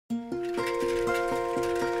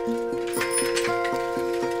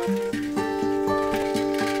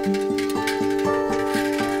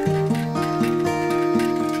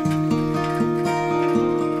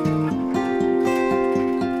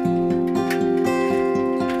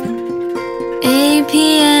3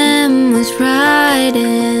 p.m. was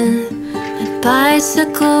riding my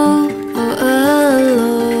bicycle all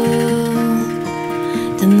alone.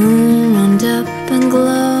 The moon round up and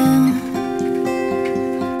glow.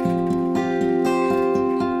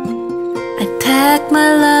 I packed my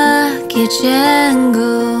luggage and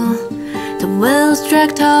go. The wheels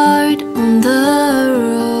dragged hard on the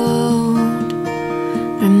road,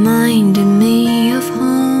 reminded me of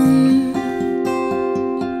home.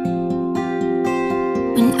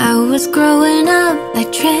 When I was growing up, I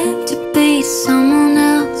dreamt to be someone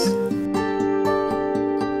else.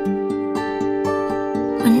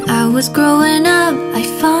 When I was growing up, I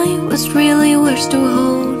find what's really worth to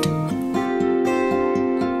hold.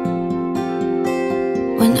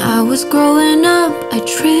 When I was growing up, I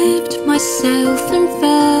tripped myself and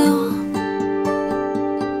fell.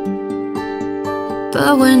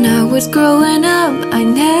 But when I was growing up, I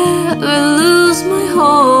never lose my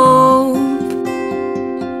hope.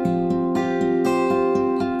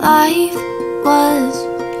 Life was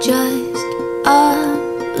just a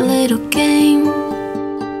little game.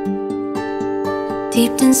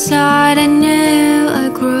 Deep inside I knew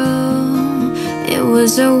I'd grow. It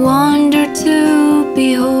was a wonder to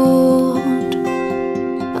behold.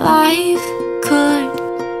 Life could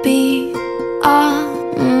be a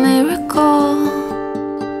miracle.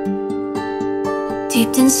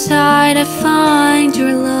 Deep inside I find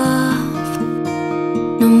your love.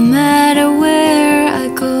 No matter where I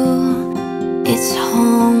go, it's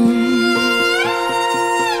home.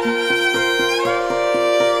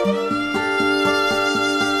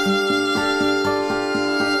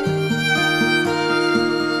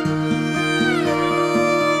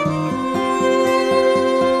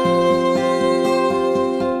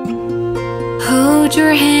 Hold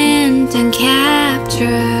your hand and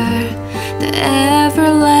capture the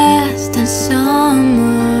everlasting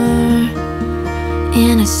summer.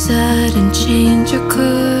 And a sudden change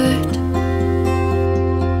occurred.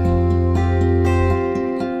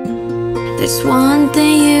 There's one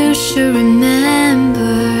thing you should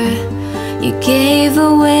remember. You gave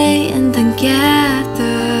away and then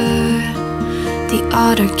gathered. The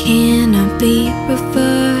order cannot be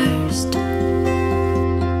reversed.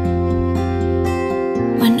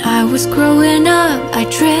 When I was growing up, I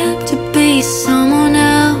dreamt to be someone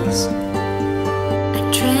else. I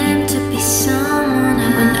dreamt to be someone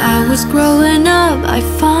else. When I was growing up, I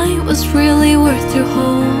find what's really worth to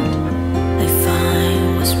hold. I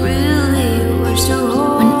find what's really worth to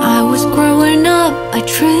hold. When I was growing up, I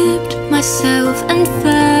tripped myself and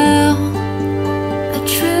fell. I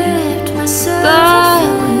tripped myself. But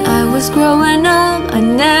when I was growing up, I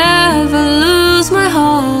never lose my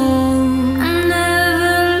hope.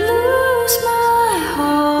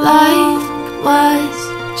 Life was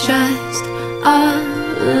just a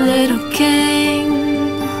little game.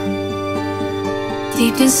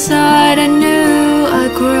 Deep inside I knew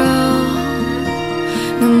I'd grow.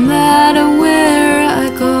 No matter where I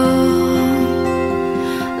go,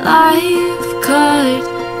 life could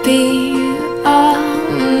be a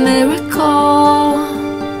miracle.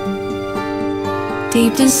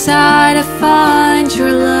 Deep inside I find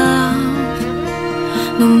your love.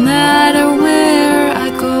 No matter where I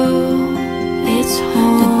go, it's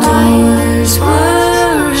home. The doors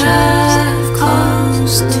were half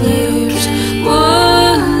closed, tears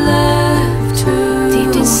were left to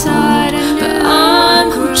deep inside I knew, but I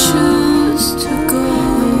would choose to go.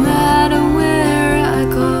 No matter where I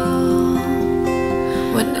go,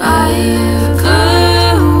 when I